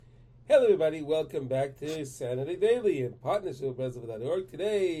Hello everybody, welcome back to Sanity Daily in partnership with Breslov.org.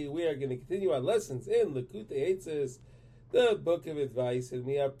 Today we are going to continue our lessons in Likutey Eitzos, the book of advice, and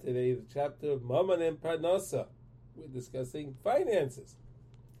we have today the chapter of Mammon and Parnasa. We're discussing finances.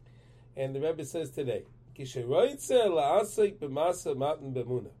 And the Rebbe says today, so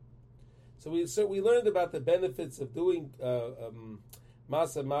we learned about the benefits of doing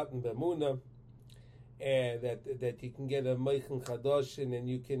Masa Matan B'Emunah, and that you can get a Meichen Chadoshin, and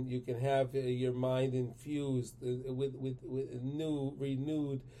you can have your mind infused with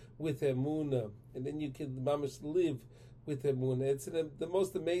renewed with Emunah, and then you can mamish live with Emunah. It's the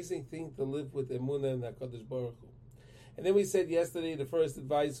most amazing thing to live with Emunah and HaKadosh Baruch Hu. And then we said yesterday the first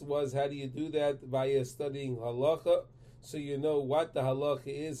advice was, how do you do that? Via studying halacha, so you know what the halacha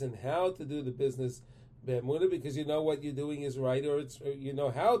is and how to do the business B'Emunah, because you know what you're doing is right, or you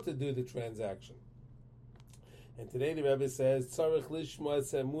know how to do the transaction. And today the Rebbe says, Tzarech lishma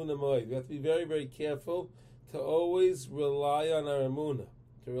es emunah moed. We have to be very, very careful to always rely on our emunah,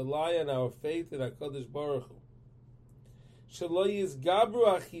 to rely on our faith in HaKadosh Baruch Hu. Shelo yizgabru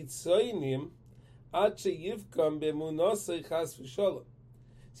achitzonim ad sheyivkam be'emunasei chas v'sholom.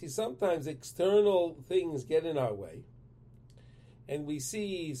 See, sometimes external things get in our way, and we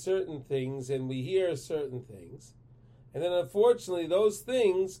see certain things and we hear certain things, and then unfortunately those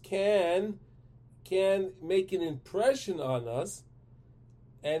things can make an impression on us,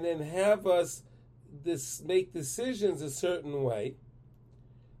 and then have us make decisions a certain way,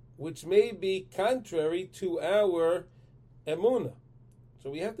 which may be contrary to our emunah. So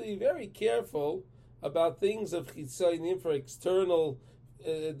we have to be very careful about things of chitzonim, for external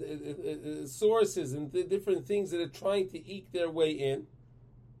sources and different things that are trying to eke their way in.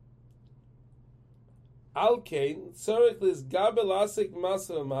 Alkein tzarech lizgabel asik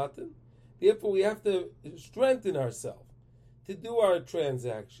masa matan. Therefore, we have to strengthen ourselves to do our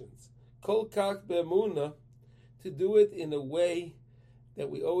transactions. Kol kach be'emunah, to do it in a way that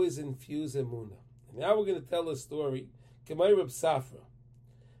we always infuse emunah. And now we're going to tell a story. Gemara Reb Safra,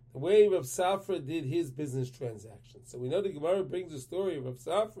 the way Reb Safra did his business transactions. So we know the Gemara brings the story of Reb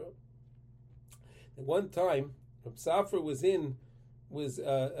Safra. At one time, Reb Safra was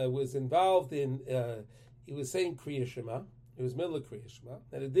involved in. He was saying Kriya Shema. It was middle of Kriya Shema.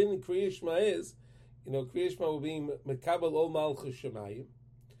 And the din in Kriya Shema is, Kriya Shema will be Mekabel Ol Malchus Shemayim,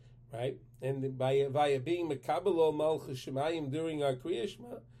 right? And via being Mekabel Ol Malchus Shemayim during our Kriya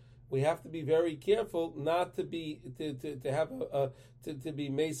Shema, we have to be very careful not to be to be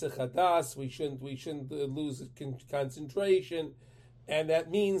Mesach Hadas. We shouldn't lose concentration, and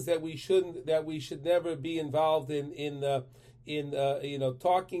that means that we should never be involved in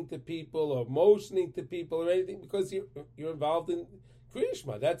talking to people or motioning to people or anything, because you're involved in Kriya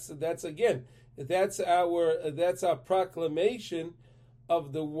Shema. That's our proclamation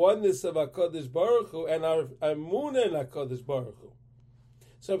of the oneness of HaKadosh Baruch Hu and our emunah in HaKadosh Baruch Hu.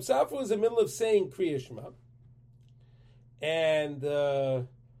 So Reb Safra was in the middle of saying Kriya Shema, and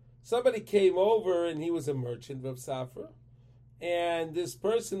somebody came over, and he was a merchant, Reb Safra, and this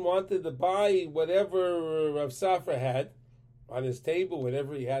person wanted to buy whatever Reb Safra had on his table,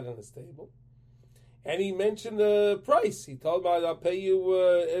 whatever he had on his table. And he mentioned the price. He told him, I'll pay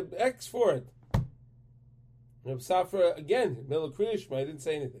you X for it. Reb Safra, again, middle of Kriya Shema, he didn't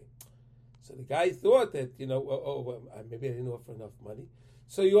say anything. So the guy thought that, maybe I didn't offer enough money.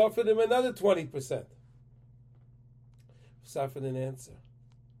 So you offered him another 20%. Reb Safra didn't answer.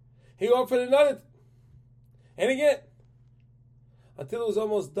 He offered another, and again, until it was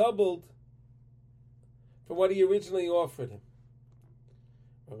almost doubled from what he originally offered him.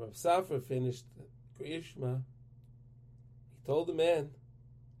 When Reb Safra finished Kriya Shema, he told the man,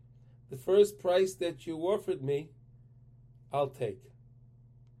 the first price that you offered me, I'll take.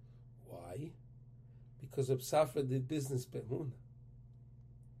 Why? Because Reb Safra did business B'Emunah.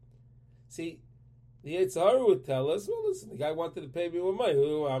 See, the Eitzos would tell us, well, listen, the guy wanted to pay me more money.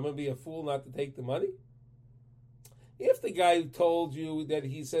 I'm going to be a fool not to take the money? If the guy told you that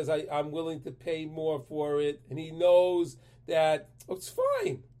he says, I'm willing to pay more for it, and he knows that, it's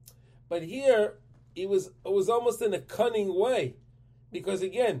fine. But here, it was almost in a cunning way. Because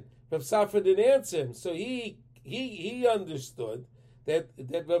again, Reb Safra didn't answer him. So he understood that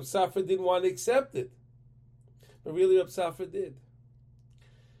Reb Safra didn't want to accept it. But really Reb Safra did.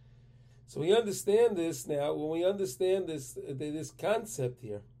 So we understand this now. When we understand this concept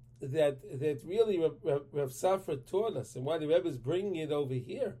here, that really Rav Safra taught us, and why the Rebbe is bringing it over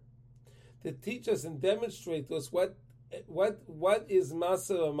here, to teach us and demonstrate to us what is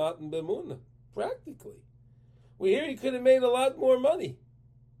Masa Matan B'Emunah practically. We hear he could have made a lot more money,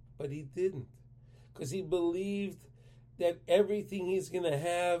 but he didn't, because he believed that everything he's going to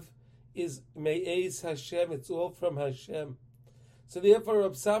have is Me'ez Hashem. It's all from Hashem. So therefore,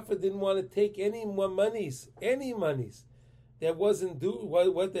 Rab Safra didn't want to take any more monies that wasn't due,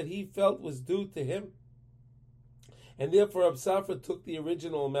 what that he felt was due to him. And therefore, Rab Safra took the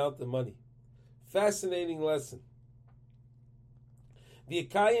original amount of money. Fascinating lesson.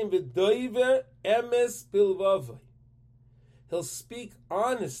 V'yakayim v'doiver emes bilvavai. He'll speak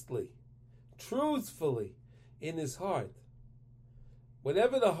honestly, truthfully in his heart.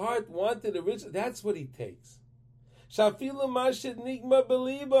 Whatever the heart wanted originally, that's what he takes. Shafilu mashid nigma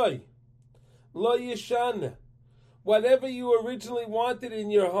beliboy lo yeshana. Whatever you originally wanted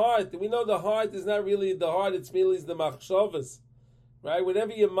in your heart, and we know the heart is not really the heart; it's merely the machshavas, right?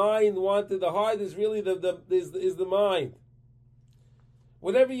 Whatever your mind wanted, the heart is really the mind.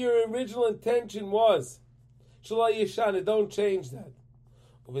 Whatever your original intention was, shalom yeshana, don't change that.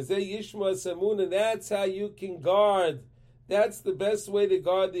 And that's how you can guard. That's the best way to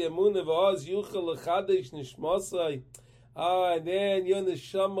guard the emunah. And then your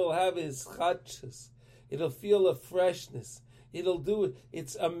neshama will have his chadshus. It'll feel a freshness. It'll do it.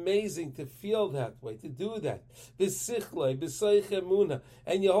 It's amazing to feel that way, to do that. And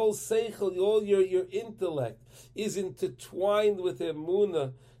your whole seichel, all your intellect is intertwined with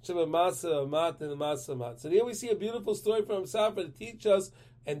emunah. So here we see a beautiful story from Safra to teach us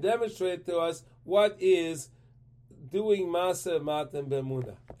and demonstrate to us what is doing Masa Matan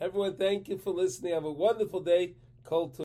B'Emunah. Everyone, thank you for listening. Have a wonderful day. Kol Tov.